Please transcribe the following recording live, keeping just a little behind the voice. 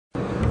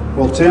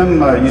Well, Tim,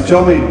 you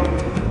told me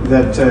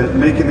that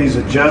making these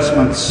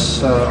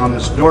adjustments on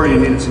this door, you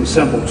needed some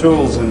simple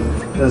tools, and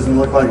it doesn't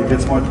look like it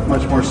gets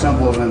much more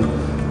simple than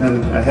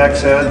a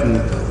hex head and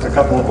a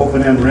couple of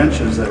open-end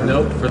wrenches there.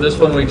 Nope, for this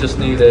one we just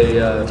need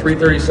a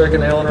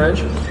 3/32 Allen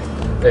wrench,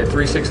 a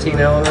 3/16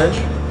 Allen wrench,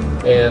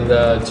 and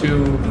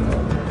 2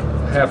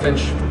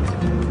 1/2-inch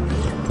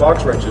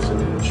box wrenches, and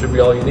it should be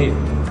all you need.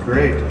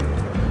 Great.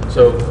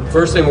 So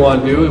first thing we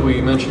want to do,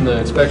 we mentioned the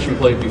inspection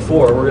plate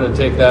before, we're going to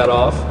take that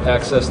off,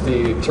 access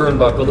the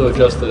turnbuckle to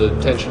adjust the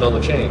tension on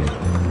the chain.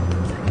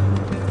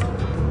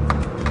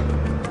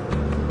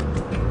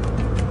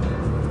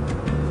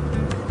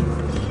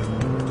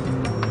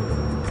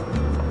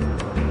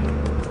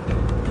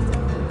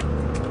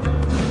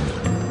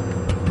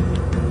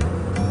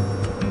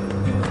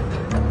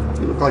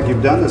 You look like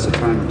you've done this a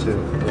time or two.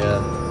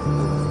 Yeah.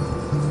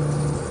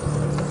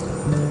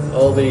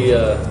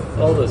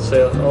 All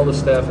the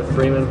staff at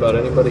Freeman, about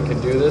anybody can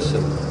do this,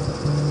 and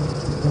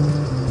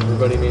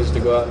everybody needs to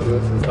go out and do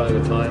it from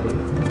time to time,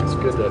 and it's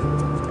good to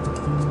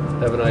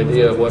have an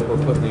idea of what we're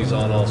putting these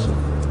on also.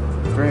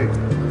 Great.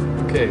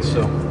 Okay,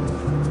 so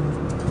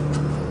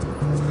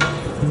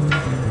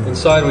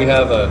inside we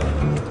have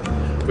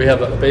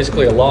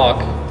basically a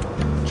lock.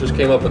 Just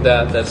came up with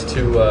that. That's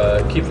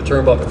to keep the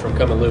turnbuckle from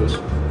coming loose.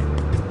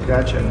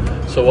 Gotcha.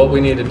 So what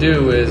we need to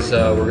do is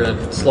we're going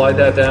to slide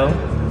that down,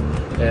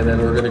 and then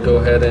we're going to go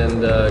ahead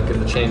and get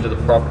the chain to the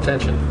proper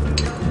tension.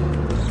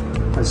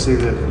 I see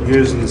that you're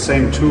using the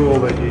same tool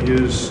that you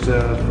used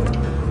to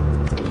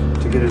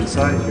get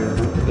inside here.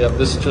 Huh? Yep,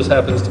 this just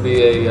happens to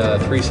be a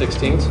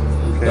 3/16.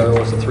 Okay. The other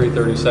one's a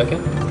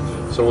 3/32.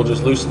 So we'll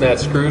just loosen that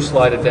screw,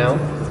 slide it down,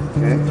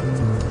 Okay.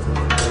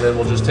 and then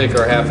we'll just take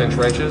our 1/2-inch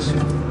wrenches.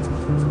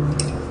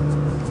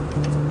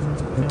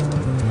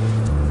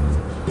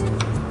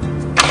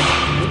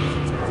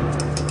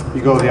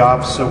 You go the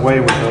opposite way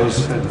with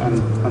those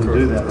and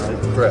undo that, right?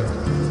 Correct.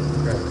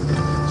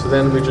 So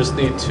then we just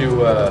need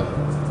to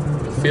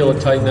feel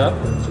it tighten up.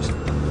 Just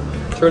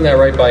turn that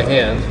right by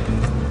hand.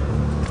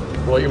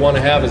 What you want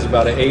to have is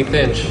about an 1/8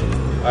 inch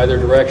either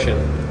direction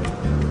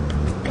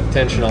of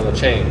tension on the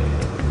chain.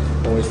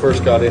 When we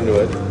first got into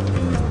it,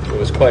 it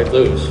was quite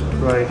loose.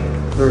 Right.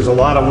 There's a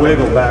lot of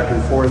wiggle back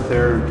and forth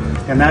there,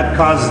 and that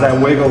causes that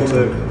wiggle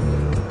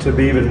to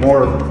be even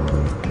more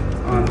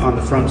on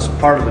the front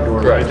part of the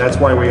door, Correct. right? That's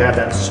why we had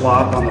that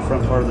slop on the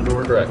front part of the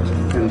door. Correct.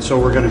 And so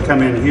we're going to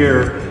come in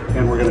here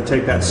and we're going to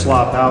take that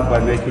slop out by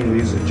making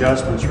these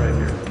adjustments right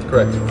here.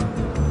 Correct.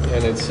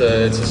 And it's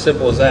as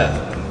simple as that.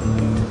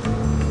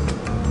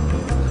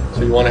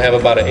 So you want to have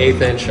about an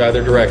 1/8 inch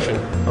either direction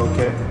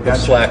Okay. of Gotcha.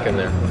 slack in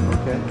there.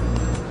 Okay.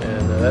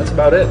 And that's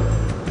about it.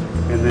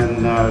 And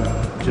then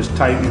just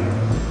tighten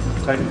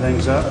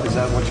things up. Is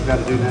that what you got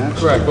to do next?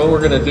 Correct. What we're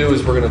going to do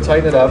is we're going to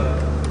tighten it up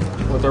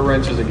with our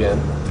wrenches again.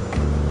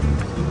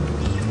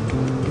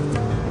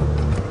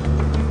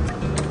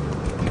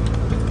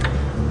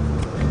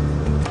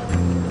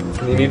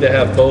 You need to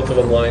have both of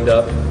them lined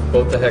up,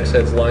 both the hex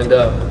heads lined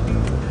up,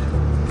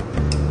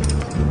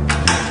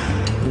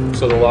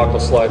 so the lock will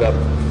slide up.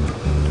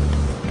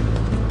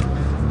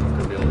 I'm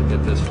going to be able to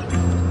get this.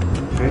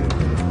 Okay.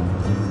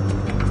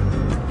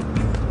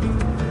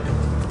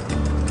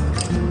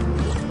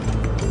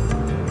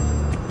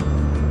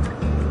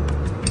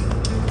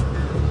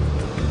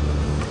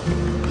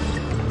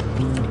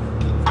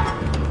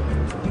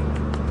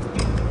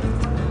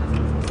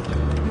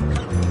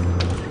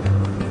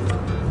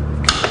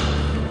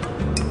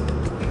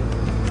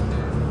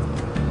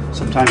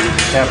 Sometimes you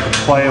just have to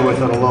play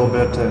with it a little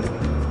bit to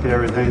get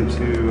everything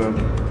to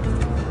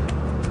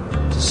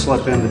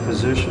slip into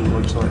position, it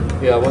looks like.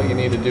 Yeah, what you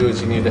need to do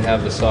is you need to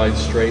have the sides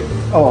straight,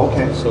 Oh,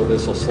 okay. so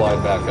this will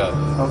slide back up.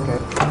 Okay.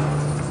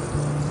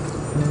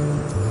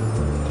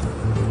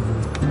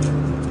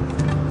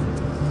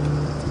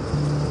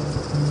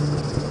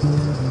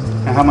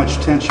 And how much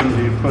tension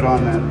do you put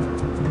on that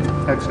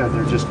hex head?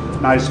 They're just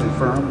nice and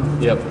firm?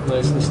 Yep,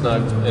 nice and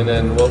snug. And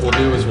then what we'll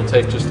do is we'll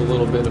take just a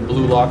little bit of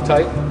blue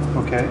Loctite,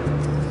 Okay.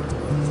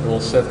 and we'll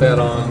set that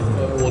on.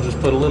 We'll just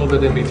put a little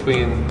bit in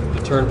between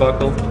the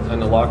turnbuckle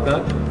and the lock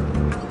nut,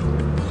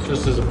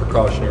 just as a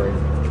precautionary.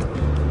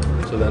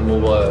 So then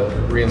we'll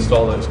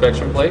reinstall the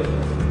inspection plate.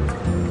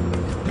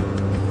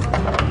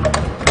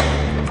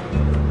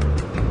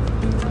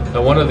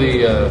 Now one of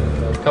the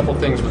a couple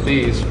things with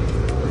these,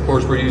 of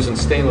course we're using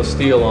stainless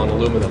steel on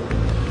aluminum.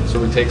 So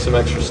we take some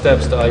extra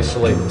steps to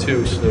isolate the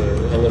two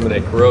to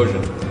eliminate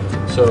corrosion.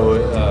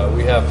 So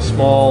we have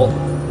small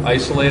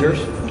isolators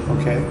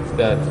Okay.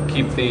 that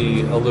keep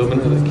the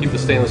aluminum, that keep the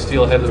stainless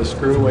steel head of the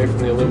screw away from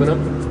the aluminum.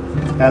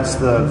 That's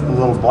the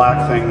little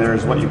black thing there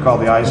is what you call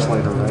the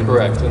isolator, right?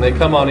 Correct. And they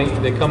come on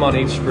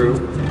each screw,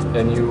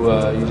 and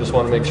you just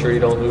want to make sure you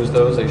don't lose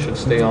those. They should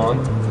stay on.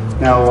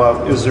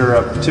 Now, is there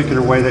a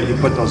particular way that you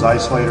put those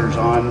isolators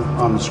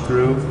on the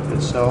screw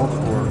itself,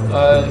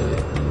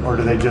 or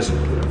do they just,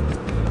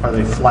 are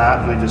they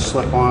flat and they just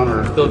slip on,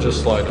 or? They'll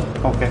just slide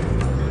on. Okay.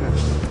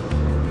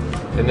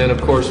 And then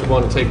of course we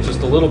want to take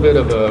just a little bit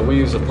of we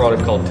use a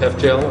product called Tef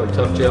Gel or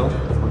Tough Gel.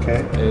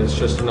 Okay. It's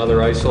just another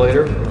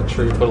isolator. Make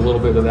sure you put a little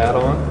bit of that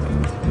on.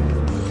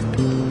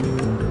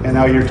 And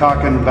now you're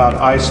talking about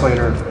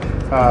isolator.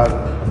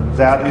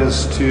 That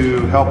is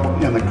to help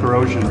in the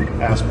corrosion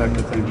aspect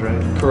of things,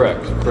 right?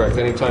 Correct, correct.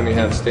 Anytime you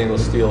have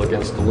stainless steel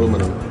against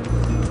aluminum,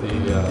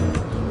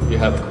 you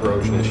have a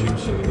corrosion issue,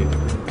 so you need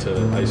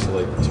to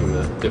isolate the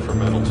two different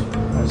metals.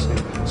 I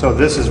see. So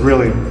this is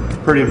really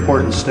a pretty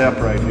important step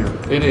right here.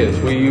 It is.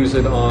 We use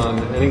it on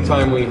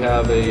anytime we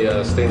have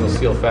a stainless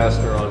steel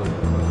fastener on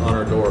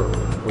our door.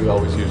 We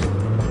always use it.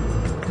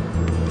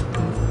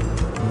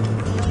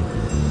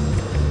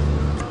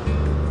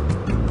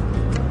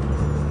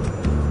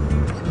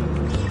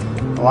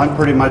 Well, I'm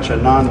pretty much a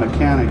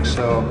non-mechanic,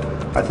 so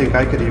I think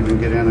I could even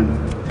get in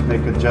and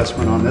make an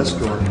adjustment on this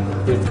door.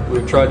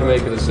 We've tried to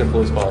make it as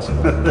simple as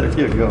possible. There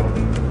you go.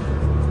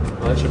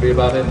 Well, that should be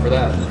about it for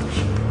that.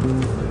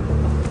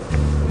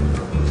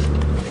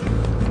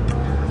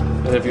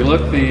 And if you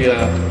look,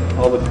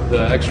 all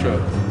the extra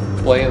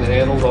play in the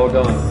handle's all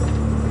gone.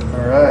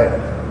 All right.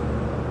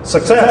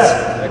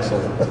 Success!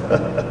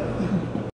 Excellent.